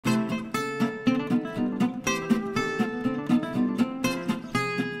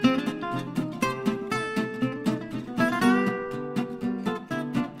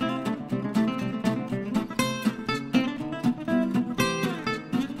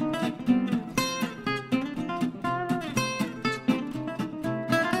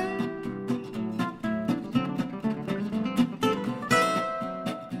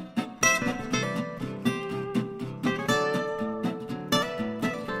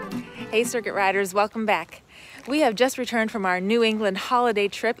Hey Circuit Riders, welcome back. We have just returned from our New England holiday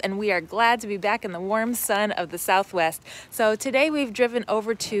trip and we are glad to be back in the warm sun of the Southwest. So today we've driven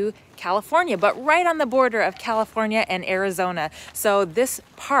over to California, but right on the border of California and Arizona. So this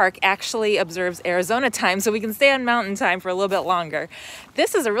park actually observes Arizona time, so we can stay on mountain time for a little bit longer.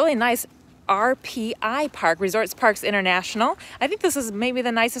 This is a really nice RPI park, Resorts Parks International. I think this is maybe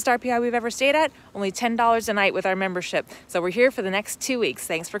the nicest RPI we've ever stayed at. Only $10 a night with our membership. So we're here for the next 2 weeks.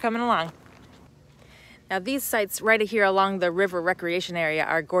 Thanks for coming along. Now these sites right here along the river recreation area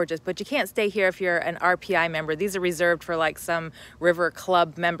are gorgeous, but you can't stay here if you're an RPI member. These are reserved for like some river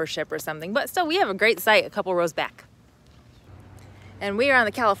club membership or something. But still, we have a great site a couple rows back. And we are on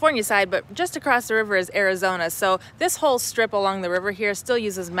the California side, but just across the river is Arizona. So this whole strip along the river here still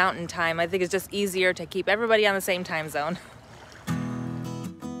uses mountain time. I think it's just easier to keep everybody on the same time zone.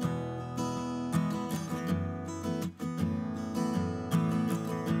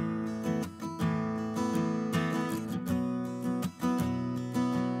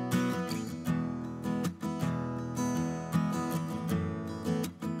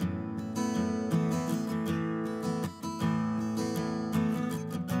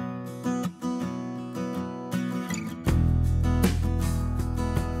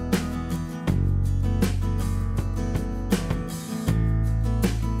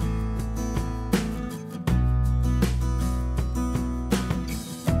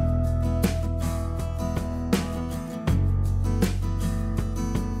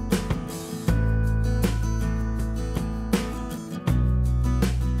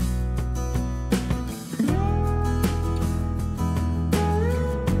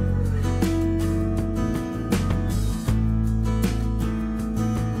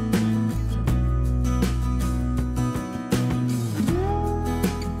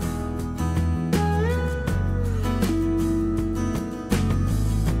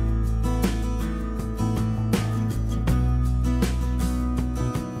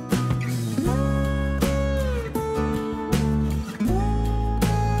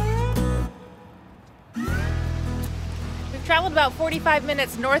 Traveled about 45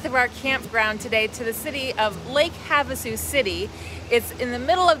 minutes north of our campground today to the city of Lake Havasu City. It's in the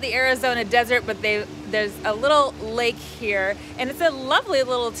middle of the Arizona desert, but there's a little lake here, and it's a lovely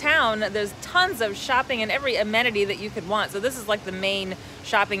little town. There's tons of shopping and every amenity that you could want. So this is like the main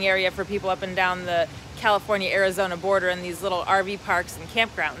shopping area for people up and down the California-Arizona border in these little RV parks and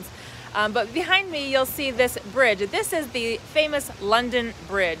campgrounds. But behind me, you'll see this bridge. This is the famous London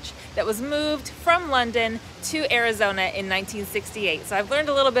Bridge that was moved from London to Arizona in 1968. So I've learned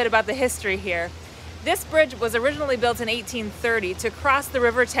a little bit about the history here. This bridge was originally built in 1830 to cross the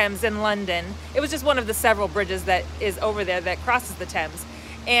River Thames in London. It was just one of the several bridges that is over there that crosses the Thames.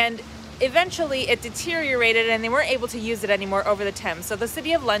 And eventually it deteriorated and they weren't able to use it anymore over the Thames. So the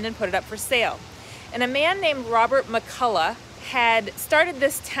city of London put it up for sale. And a man named Robert McCullough had started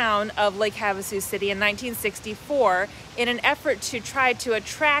this town of Lake Havasu City in 1964 in an effort to try to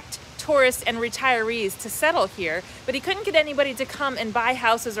attract tourists and retirees to settle here, but he couldn't get anybody to come and buy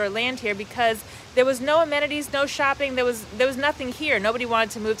houses or land here because there was no amenities, no shopping, there was nothing here. Nobody wanted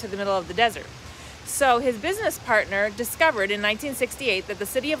to move to the middle of the desert. So his business partner discovered in 1968 that the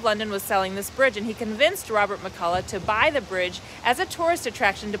city of London was selling this bridge, and he convinced Robert McCullough to buy the bridge as a tourist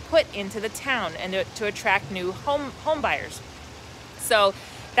attraction to put into the town and to attract new home buyers. So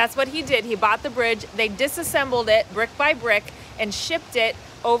that's what he did. He bought the bridge, they disassembled it brick by brick and shipped it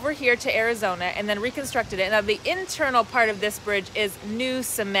over here to Arizona and then reconstructed it. Now the internal part of this bridge is new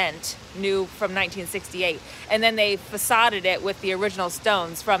cement, new from 1968. And then they facaded it with the original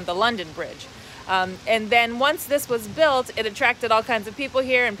stones from the London Bridge. And then once this was built, it attracted all kinds of people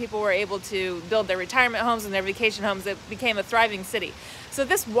here, and people were able to build their retirement homes and their vacation homes. It became a thriving city. So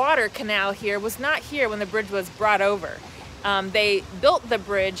this water canal here was not here when the bridge was brought over. They built the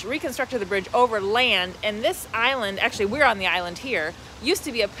bridge, reconstructed the bridge over land, and this island, actually we're on the island here, used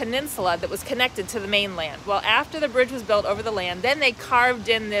to be a peninsula that was connected to the mainland. Well, after the bridge was built over the land, then they carved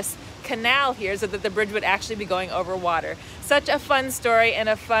in this canal here so that the bridge would actually be going over water. Such a fun story and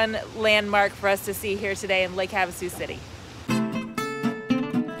a fun landmark for us to see here today in Lake Havasu City.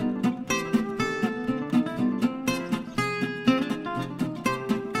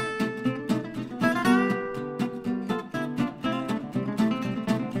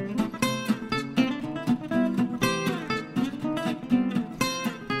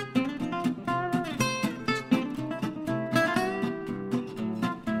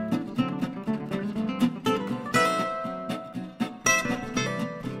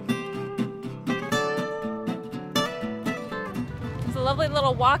 Lovely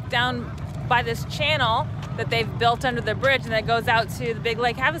little walk down by this channel that they've built under the bridge, and that goes out to the big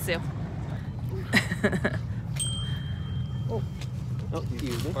Lake Havasu. Oh,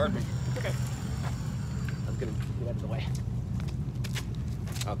 excuse me. Pardon me. Okay. I was gonna get out of the way.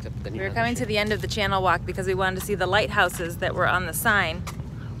 Oh, except then We were coming to the end of the channel walk because we wanted to see the lighthouses that were on the sign.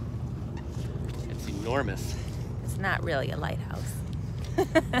 It's enormous. It's not really a lighthouse. More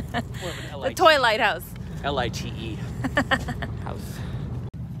of an The toy lighthouse. L-I-T-E house.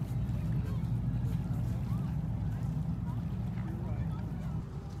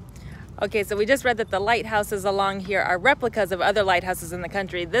 Okay, so we just read that the lighthouses along here are replicas of other lighthouses in the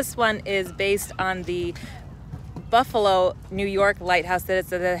country. This one is based on the Buffalo, New York lighthouse that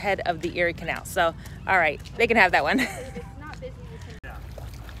is at the head of the Erie Canal. So, all right, they can have that one.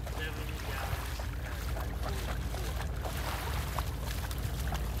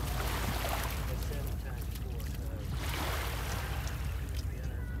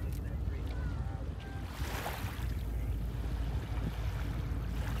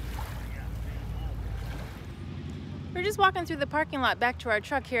 We're just walking through the parking lot back to our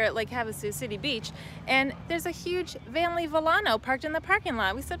truck here at Lake Havasu City Beach, and there's a huge Vanley Volano parked in the parking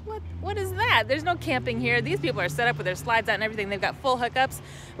lot. We said, what is that? There's no camping here. These people are set up with their slides out and everything. They've got full hookups.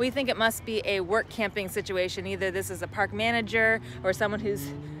 We think it must be a work camping situation. Either this is a park manager or someone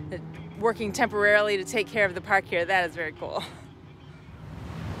who's working temporarily to take care of the park here. That is very cool.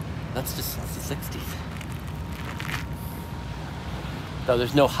 That's just the 60s. So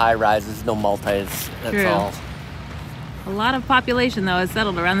there's no high rises, no multis. That's True. all. A lot of population, though, has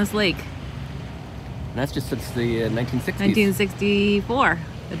settled around this lake. And that's just since the 1960s. 1964,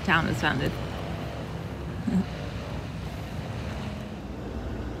 the town was founded.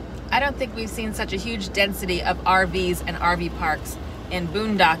 I don't think we've seen such a huge density of RVs and RV parks in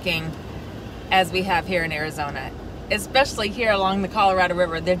boondocking as we have here in Arizona. Especially here along the Colorado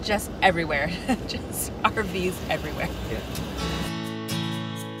River. They're just everywhere. Just RVs everywhere. Yeah.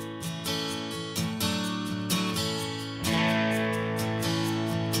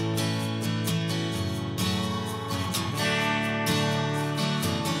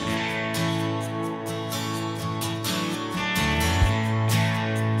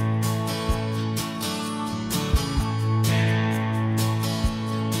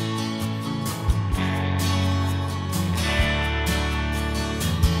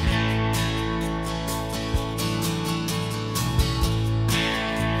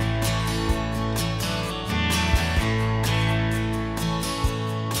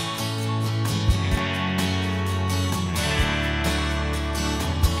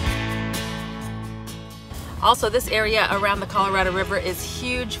 Also, this area around the Colorado River is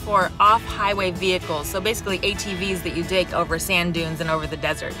huge for off-highway vehicles. So basically ATVs that you take over sand dunes and over the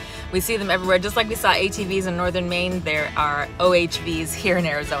desert. We see them everywhere. Just like we saw ATVs in northern Maine, there are OHVs here in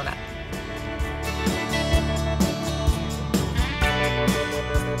Arizona.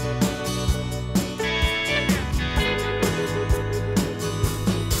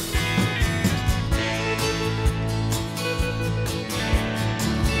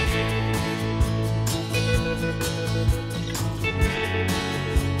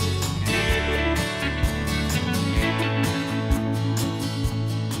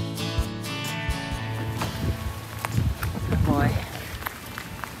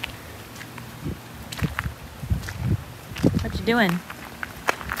 What you doing?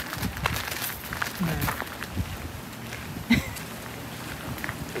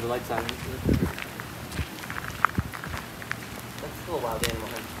 The lights on. That's still a wild animal.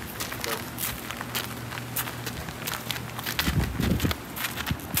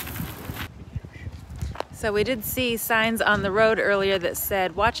 So we did see signs on the road earlier that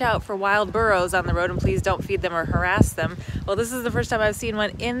said, watch out for wild burros on the road and please don't feed them or harass them. Well, this is the first time I've seen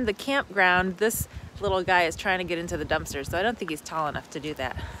one in the campground. This little guy is trying to get into the dumpster, so I don't think he's tall enough to do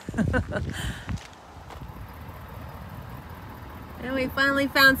that. And we finally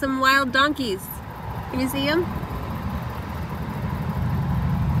found some wild donkeys. Can you see them?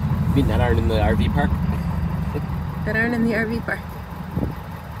 You mean that aren't in the RV park? That aren't in the RV park.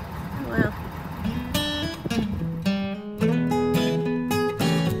 Oh, wow.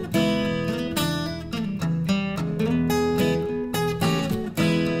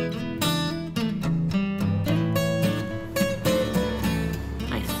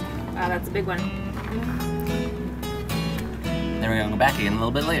 Wow, that's a big one. Then we're gonna go back again a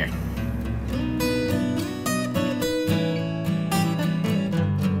little bit later.